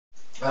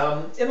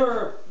In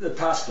the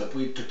past clip,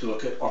 we took a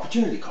look at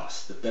opportunity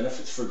costs, the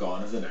benefits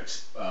forgone of the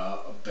next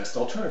best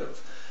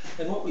alternative.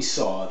 And what we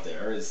saw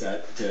there is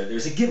that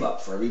there's a give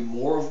up. For every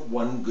more of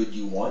one good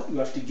you want, you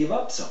have to give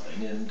up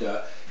something. And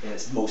in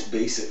its most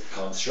basic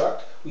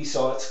construct, we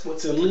saw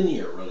what's a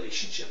linear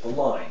relationship, a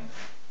line.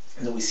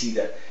 And then we see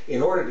that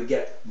in order to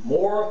get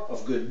more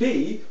of good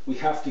B, we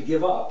have to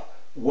give up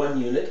 1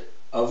 unit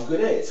of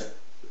good A.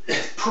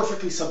 It's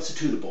perfectly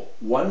substitutable.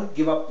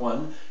 Give up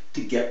 1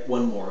 to get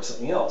 1 more of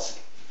something else.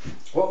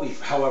 What we,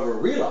 however,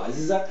 realize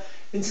is that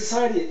in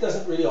society it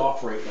doesn't really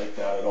operate like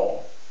that at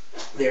all.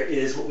 There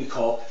is what we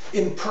call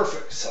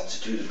imperfect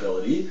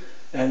substitutability,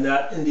 and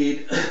that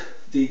indeed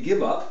the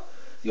give up,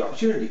 the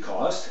opportunity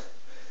cost,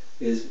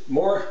 is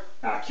more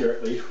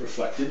accurately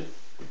reflected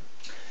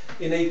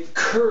in a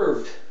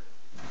curved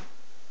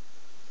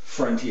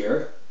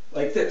frontier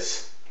like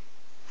this.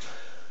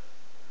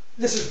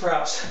 This is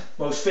perhaps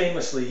most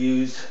famously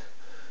used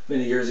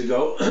many years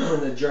ago when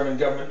the German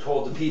government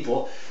told the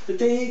people that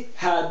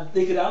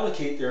they could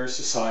allocate their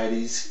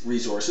society's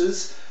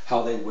resources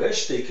how they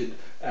wish. They could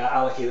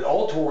allocate it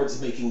all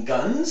towards making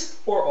guns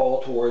or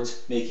all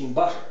towards making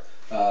butter.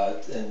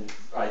 And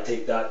I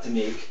take that to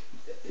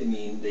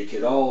mean they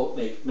could all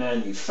make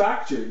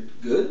manufactured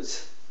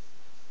goods,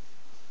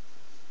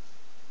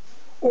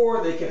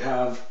 or they could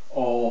have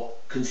all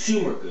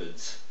consumer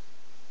goods.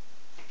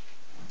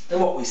 And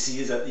what we see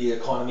is that the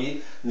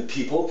economy and the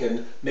people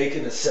can make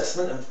an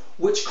assessment of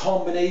which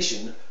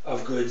combination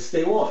of goods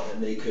they want.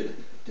 And they could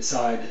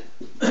decide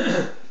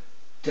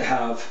to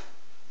have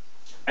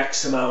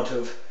X amount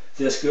of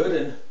this good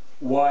and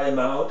Y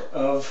amount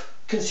of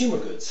consumer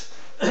goods.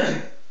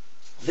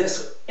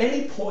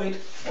 Any point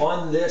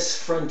on this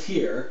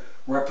frontier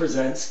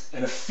represents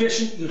an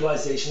efficient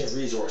utilization of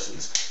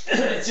resources.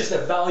 It's just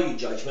a value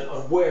judgment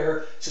on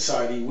where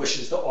society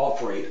wishes to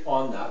operate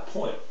on that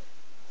point.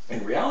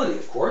 In reality,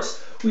 of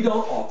course, we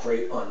don't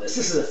operate on this.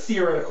 This is a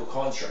theoretical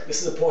construct.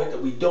 This is a point that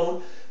we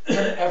don't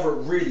ever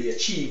really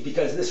achieve,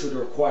 because this would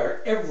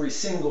require every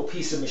single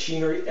piece of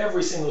machinery,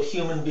 every single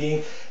human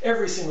being,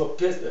 every single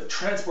bit of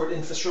transport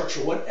infrastructure,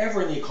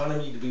 whatever in the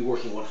economy to be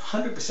working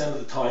 100% of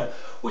the time,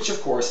 which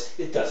of course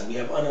it doesn't. We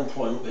have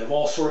unemployment, we have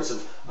all sorts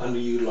of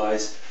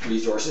underutilized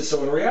resources.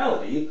 So in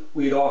reality,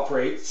 we'd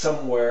operate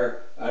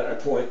somewhere at a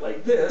point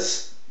like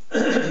this.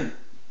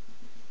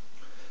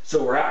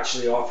 So we're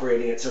actually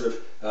operating at sort of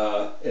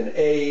an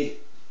A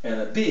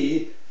and a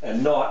B,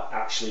 and not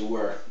actually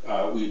where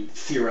we'd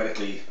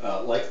theoretically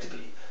like to be.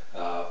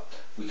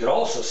 We could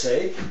also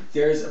say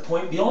there's a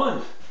point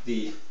beyond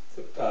the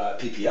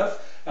PPF,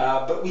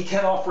 but we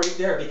can't operate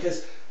there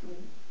because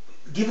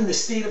given the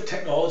state of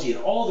technology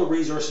and all the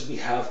resources we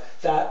have,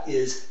 that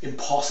is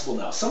impossible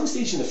now. Some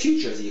stage in the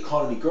future, as the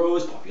economy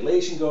grows,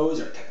 population grows,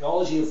 our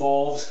technology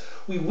evolves,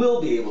 we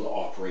will be able to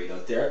operate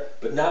out there,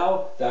 but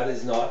now that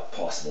is not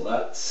possible.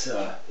 That's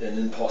an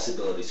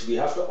impossibility. So we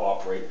have to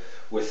operate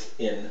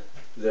within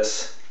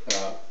this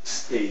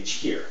stage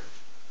here.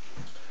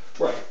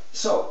 Right,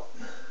 so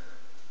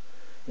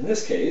in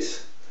this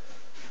case,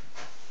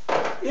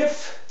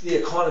 if the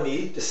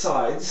economy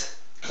decides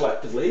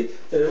collectively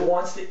that it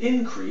wants to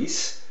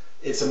increase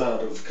its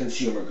amount of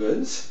consumer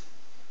goods,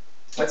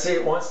 let's say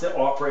it wants to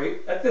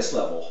operate at this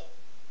level,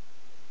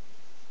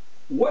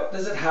 what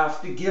does it have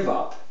to give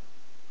up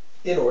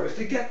in order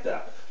to get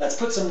that? Let's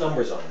put some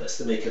numbers on this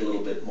to make it a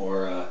little bit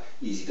more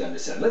easy to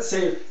understand. Let's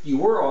say you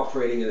were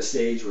operating at a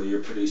stage where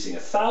you're producing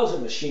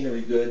 1,000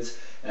 machinery goods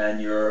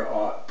and you're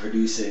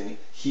producing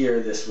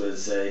here, this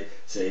was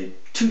say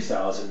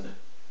 2,000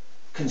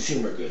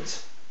 consumer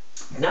goods.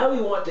 Now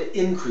we want to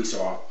increase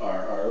our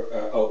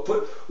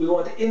output. We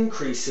want to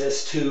increase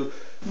this to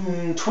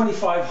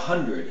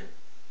 2,500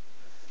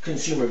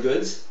 consumer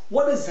goods.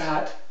 What is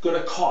that going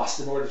to cost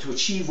in order to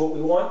achieve what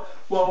we want?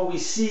 Well, we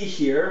see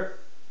here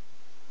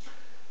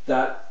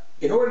that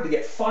in order to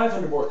get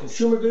 500 more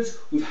consumer goods,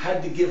 we've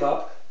had to give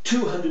up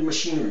 200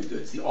 machinery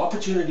goods. The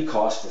opportunity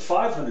cost for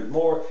 500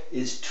 more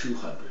is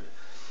 200.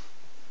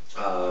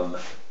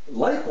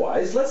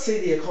 Likewise, let's say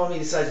the economy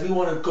decides we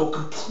want to go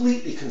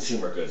completely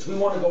consumer goods. We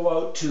want to go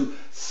out to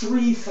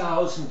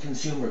 3,000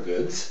 consumer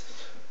goods.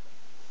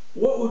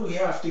 What would we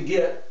have to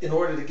get in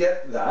order to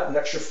get that, an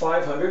extra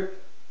 500?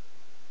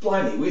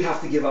 Blimey, we'd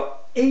have to give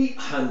up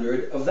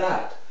 800 of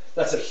that.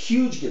 That's a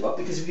huge give up,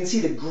 because you can see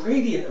the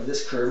gradient of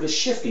this curve is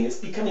shifting. It's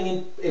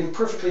becoming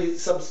imperfectly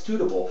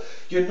substitutable.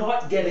 You're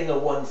not getting a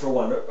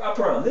one-for-one. Up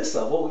around this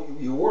level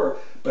you were,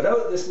 but out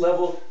at this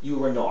level you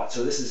were not.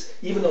 So this is,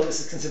 even though this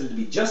is considered to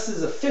be just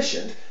as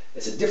efficient,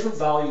 it's a different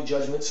value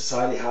judgment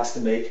society has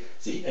to make.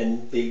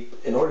 And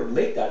in order to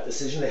make that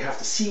decision, they have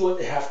to see what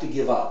they have to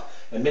give up.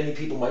 And many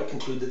people might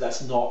conclude that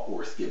that's not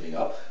worth giving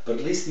up, but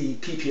at least the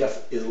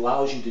PPF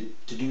allows you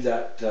to do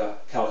that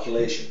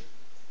calculation.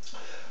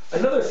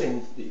 Another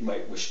thing that you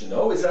might wish to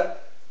know is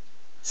that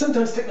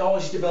sometimes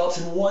technology develops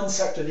in one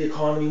sector of the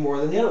economy more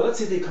than the other. Let's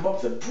say they come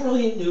up with a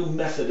brilliant new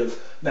method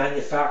of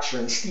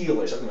manufacturing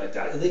steel or something like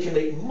that, and they can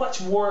make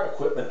much more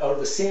equipment out of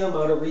the same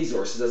amount of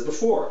resources as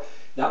before.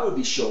 That would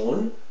be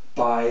shown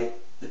by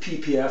the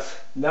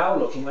PPF now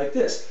looking like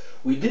this.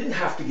 We didn't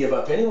have to give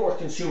up any more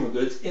consumer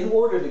goods in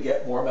order to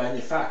get more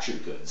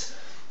manufactured goods.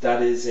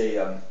 That is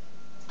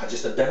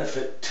just a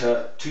benefit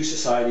to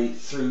society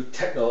through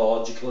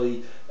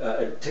technological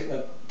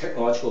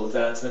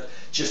advancement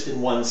just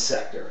in one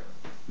sector.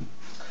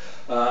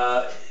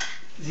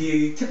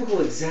 The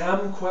typical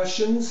exam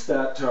questions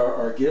that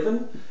are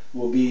given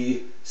will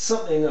be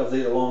something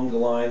along the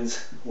lines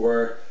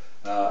where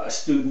a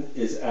student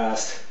is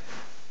asked,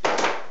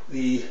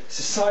 the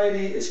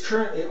society is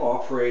currently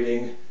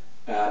operating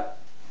at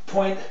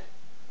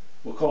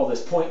we'll call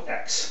this point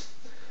X.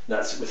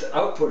 That's with an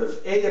output of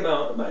A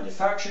amount of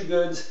manufactured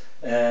goods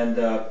and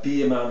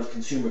B amount of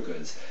consumer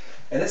goods.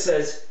 And it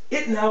says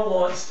it now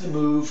wants to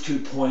move to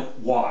point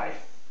Y.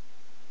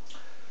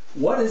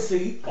 What is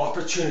the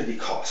opportunity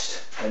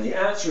cost? And the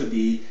answer would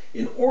be,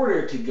 in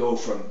order to go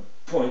from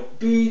point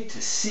B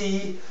to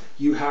C,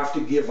 you have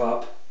to give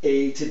up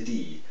A to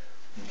D.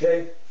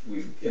 Okay?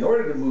 In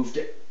order to move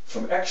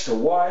from X to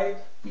Y,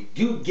 we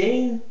do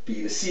gain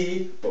B to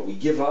C, but we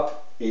give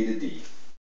up A to D.